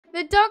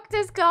The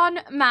doctor's gone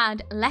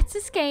mad. Let's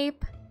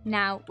escape.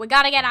 Now, we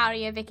gotta get out of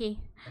here, Vicky.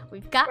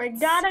 We gotta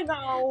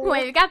go.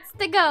 We've got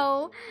to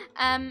go.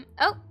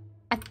 Oh,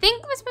 I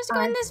think we're supposed to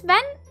go in this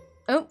vent.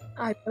 Oh.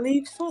 I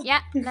believe so.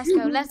 Yeah, let's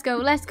go, let's go,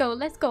 let's go,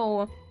 let's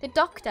go. The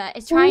doctor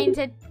is trying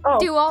to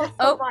do all...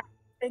 Oh.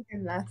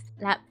 Thinking left.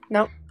 Nope.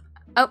 Nope.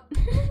 Oh.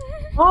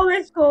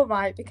 Always go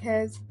right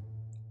because...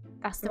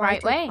 That's the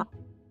right way.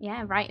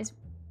 Yeah, right is...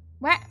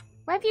 Where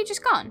have you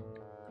just gone?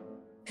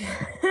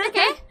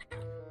 Okay.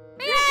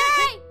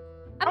 Yay!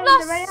 I've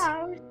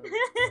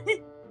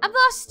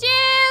lost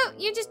you!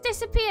 You just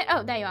disappeared.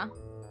 Oh, there you are.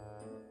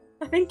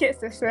 I think it's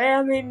this way.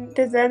 I mean,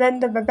 there's an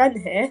end of a vent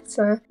here,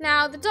 so...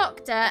 Now, the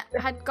doctor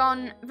had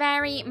gone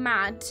very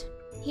mad.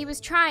 He was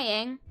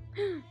trying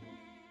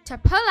to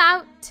pull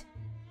out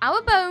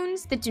our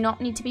bones that do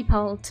not need to be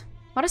pulled.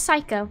 What a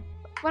psycho.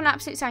 What an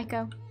absolute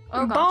psycho.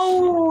 Oh, gosh.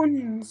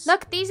 Bones!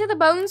 Look, these are the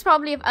bones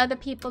probably of other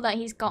people that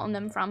he's gotten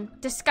them from.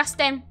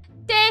 Disgusting.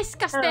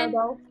 Disgusting.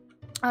 All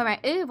right.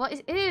 Ew, what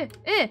is... Ew.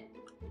 Ew.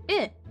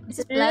 Ew. Is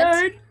this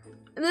blood?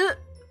 Ugh.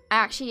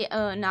 Actually,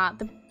 nah.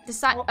 The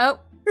sight... Oh.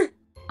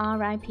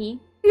 R.I.P.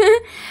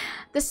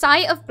 The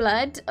sight of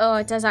blood,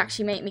 it does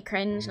actually make me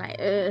cringe. Like,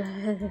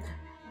 ugh.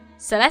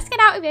 So let's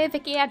get out of here,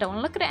 Vicky. I don't want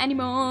to look at it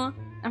anymore.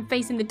 I'm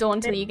facing the door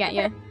until you get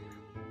here.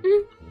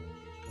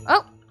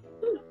 Oh.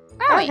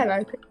 Where are we? Hello.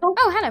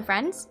 Oh, hello,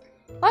 friends.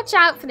 Watch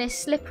out for this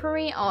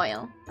slippery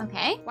oil.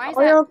 Okay. Why is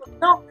Oil's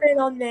not been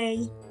on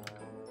me.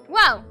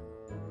 Whoa.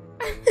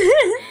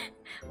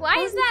 Why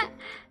is that?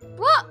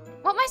 What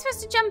am I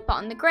supposed to jump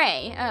on? The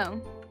grey?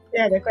 Oh.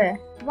 Yeah, the grey.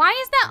 Why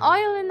is there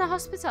oil in the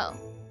hospital?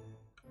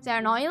 Is there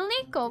an oil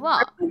leak or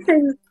what?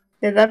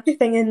 There's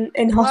everything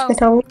in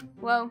hospital.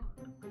 Whoa.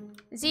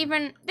 There's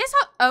even this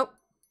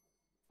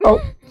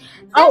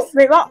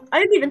Wait, what? I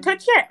didn't even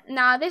touch it.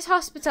 Nah, this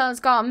hospital's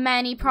got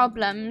many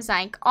problems,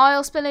 like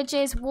oil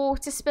spillages,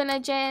 water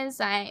spillages,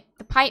 like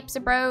the pipes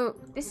are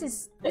broke. This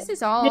is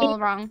all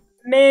wrong.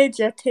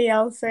 Major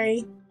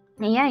TLC.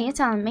 Yeah, you're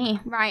telling me.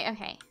 Right,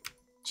 okay.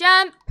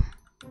 Jump,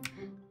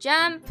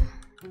 jump,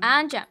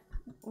 and jump.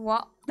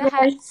 What the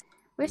heck?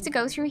 We have to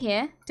go through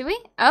here, do we?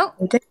 Oh.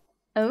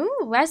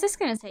 Oh, where's this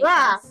gonna take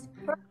us?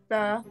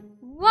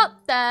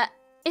 What the?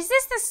 Is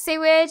this the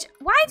sewage?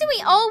 Why do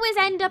we always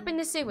end up in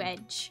the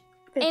sewage?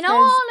 In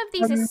all of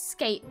these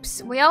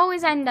escapes, we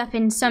always end up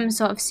in some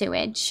sort of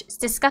sewage. It's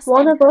disgusting.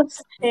 One of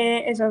us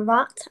here is a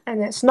rat,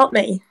 and it's not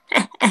me.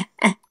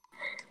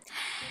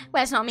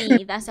 Well, it's not me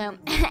either, so...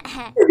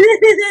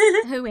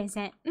 Who is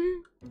it?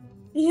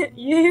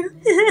 You.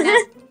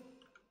 No.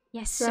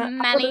 Yes,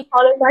 smelly. I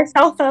call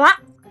myself a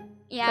rat.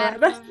 Yeah,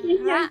 rat.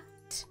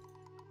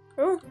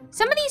 Ooh.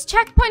 Some of these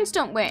checkpoints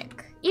don't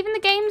work. Even the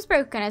game's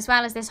broken as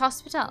well as this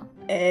hospital.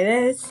 It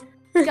is.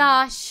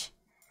 Gosh.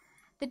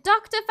 The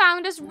doctor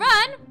found us.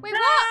 Run! Wait,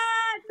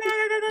 what? No!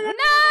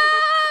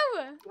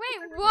 Wait,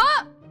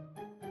 what?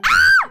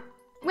 Ah!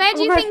 Where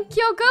do you think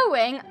you're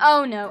going?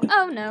 Oh no,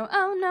 oh no,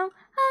 oh no,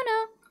 oh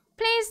no.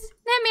 Please,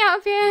 let me out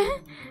of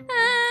here.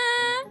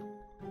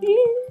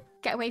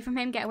 Get away from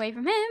him, get away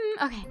from him.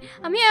 Okay,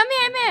 I'm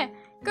here.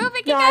 Go,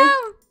 Vicky, go!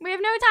 We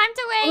have no time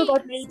to wait. Oh my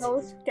god,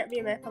 needles. Get me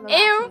a minute.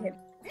 Ew.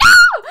 No!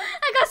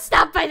 I got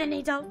stabbed by the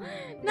needle.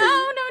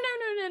 No.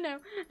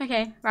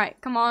 Okay, right,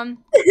 come on.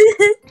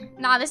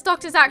 Nah, this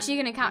doctor's actually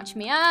gonna catch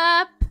me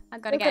up. I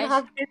gotta get it.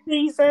 Have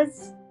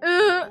diseases.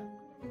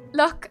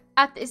 Look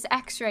at this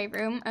x-ray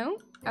room. Oh,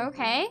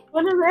 okay.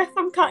 Wonder if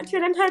I'm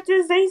catching in her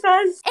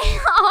diseases.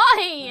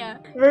 Oi!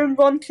 Room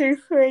 1, 2,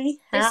 3.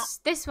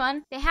 This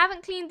one. They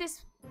haven't cleaned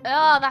this.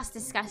 Oh, that's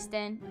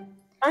disgusting.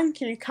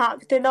 Thank you,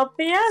 Captain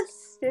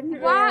Obvious. Didn't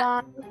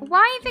realise.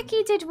 Why,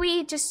 Vicky, did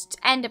we just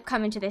end up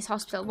coming to this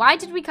hospital? Why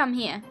did we come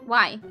here?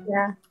 Why?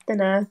 Yeah,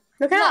 dunno.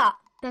 Look at that.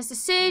 There's a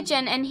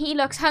surgeon and he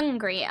looks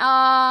hungry.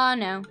 Oh,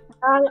 no.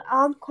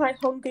 I'm quite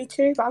hungry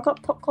too, but I've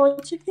got popcorn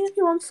chicken if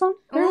you want some.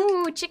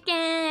 Ooh,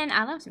 chicken.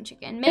 I love some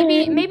chicken.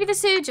 Maybe the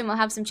surgeon will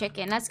have some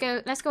chicken. Let's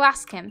go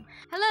ask him.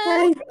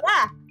 Hello.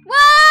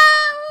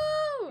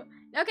 Whoa!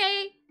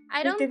 Okay.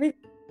 I don't... Great.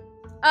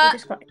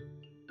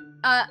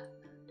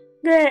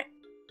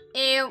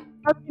 Ew.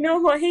 How do you know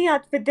what he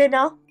had for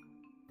dinner?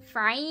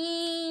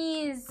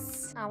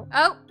 Fries. Ow.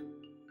 Oh.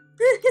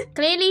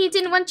 Clearly he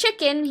didn't want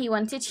chicken. He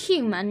wanted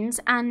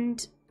humans,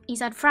 and he's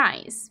had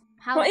fries.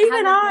 What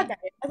even are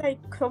they? Are they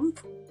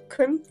crumpled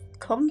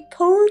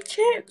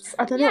chips?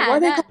 I don't know. What are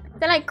they?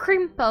 They're like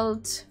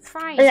crimpled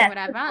fries or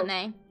whatever, aren't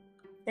they?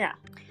 Yeah.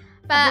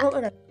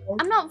 But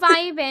I'm not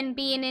vibing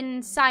being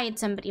inside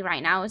somebody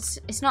right now.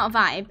 It's not a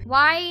vibe.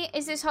 Why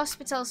is this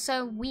hospital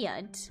so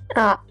weird?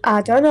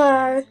 I don't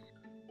know.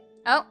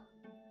 Oh.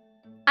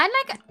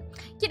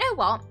 You know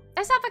what?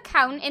 Let's have a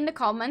count in the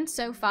comments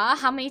so far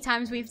how many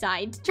times we've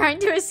died trying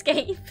to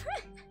escape.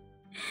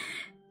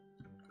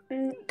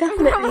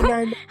 Definitely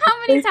no. How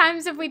many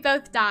times have we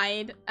both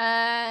died?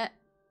 I'm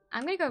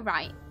gonna go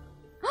right.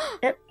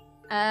 Yep.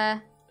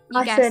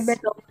 You guess. Said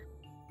middle.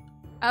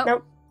 Oh.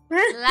 Nope.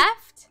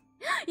 Left.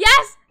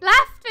 Yes,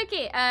 left,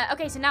 Vicky.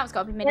 Okay, so now it's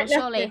got to be middle,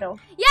 surely. Middle.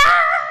 Yes!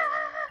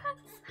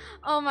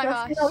 Oh my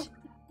gosh.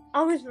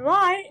 I was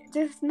right,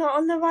 just not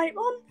on the right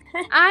one.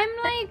 I'm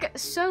like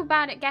so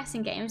bad at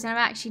guessing games, and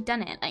I've actually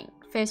done it. Like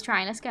first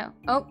try. Let's go.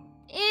 Oh.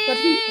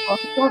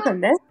 What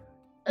on this?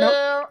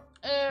 Nope.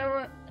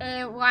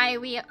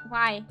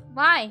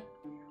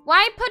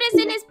 Why put us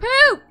in his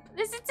poop?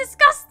 This is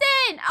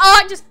disgusting.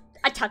 Oh,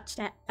 I touched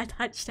it.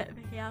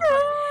 Vicky.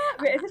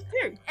 Wait, is this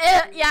poo?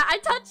 Yeah, I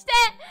touched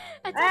it.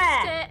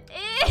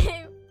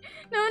 Ew.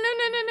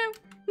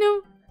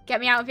 No. Get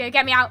me out of here.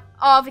 Get me out.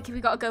 Oh, Vicky,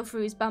 we gotta go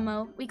through his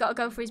bum. We gotta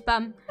go through his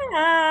bum. Ew.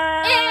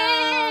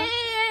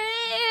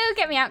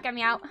 Get me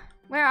out.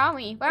 Where are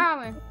we?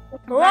 Wow!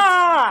 We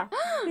saw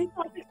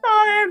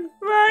him!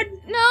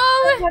 Run! No!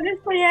 Don't run us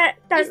yet!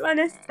 Don't run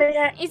us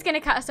yet! He's gonna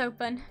cut us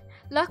open.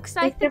 Looks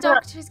like the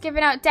doctor's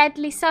giving out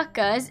deadly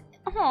suckers.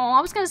 Oh,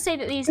 I was gonna say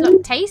that these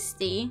look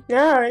tasty.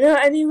 No,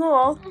 not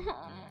anymore.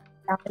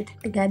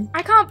 Again.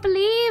 I can't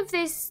believe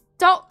this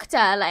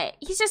doctor, like,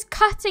 he's just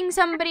cutting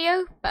somebody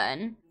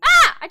open.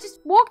 Ah! I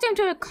just walked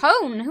into a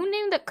cone. Who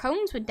knew that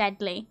cones were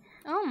deadly?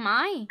 Oh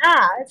my.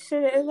 I've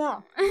seen it as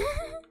well.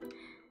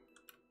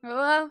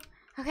 Whoa.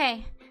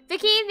 Okay.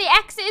 Vicky, the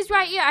exit is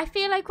right here. I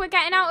feel like we're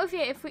getting out of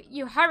here if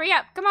you hurry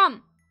up. Come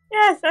on.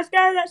 Yes, let's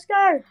go.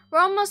 We're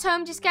almost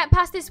home. Just get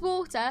past this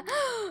water.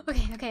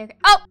 Okay.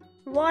 Oh!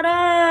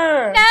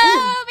 Water!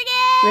 No, Vicky!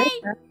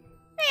 Vicky!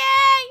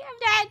 I'm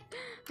dead.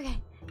 Okay.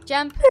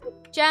 Jump.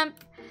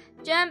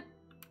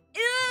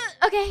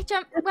 Okay,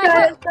 jump.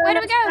 Where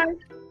do we go?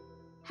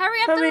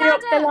 Hurry up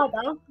the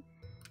ladder.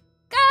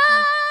 Go.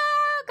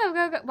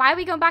 Why are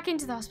we going back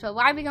into the hospital?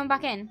 Why are we going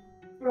back in?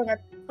 Oh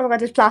my god,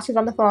 there's plasters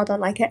on the floor. I don't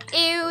like it.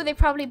 Ew, they've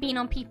probably been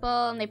on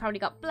people and they probably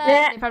got blood.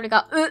 Yeah. They probably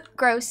got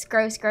gross.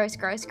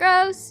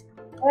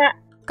 Yeah.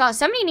 God,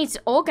 somebody needs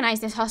to organize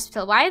this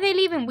hospital. Why are they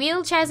leaving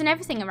wheelchairs and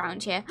everything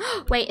around here?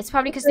 Wait, it's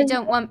probably because they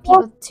don't want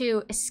people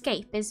to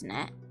escape, isn't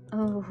it?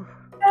 Oh.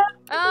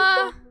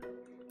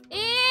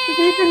 We've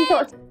even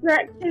got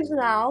stretchers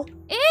now.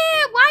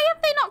 Ew, why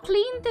have they not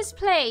cleaned this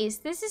place?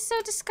 This is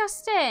so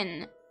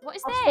disgusting. What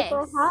is this?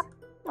 Hat,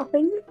 I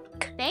think.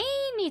 They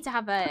need to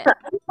have a...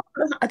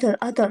 I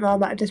don't know, I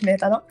might have just made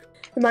that up.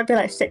 It might be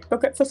like 6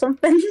 buckets or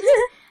something.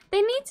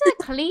 They need to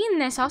clean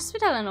this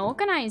hospital and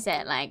organize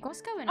it. Like,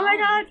 what's going on? Oh my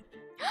god!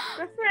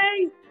 We're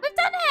free! We've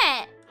done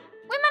it!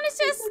 We managed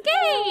to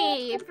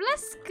escape!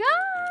 Let's go!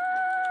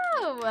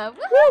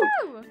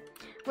 Woohoo!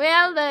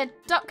 Well, the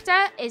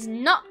doctor is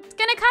not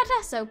gonna cut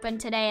us open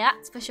today,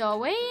 that's for sure.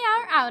 We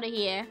are out of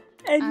here.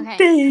 Indeed.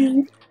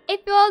 Okay.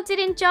 If you all did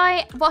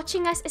enjoy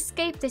watching us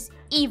escape this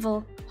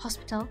evil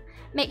hospital,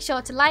 make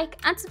sure to like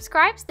and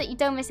subscribe so that you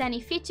don't miss any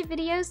future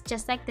videos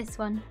just like this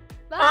one.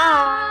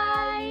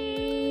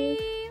 Bye!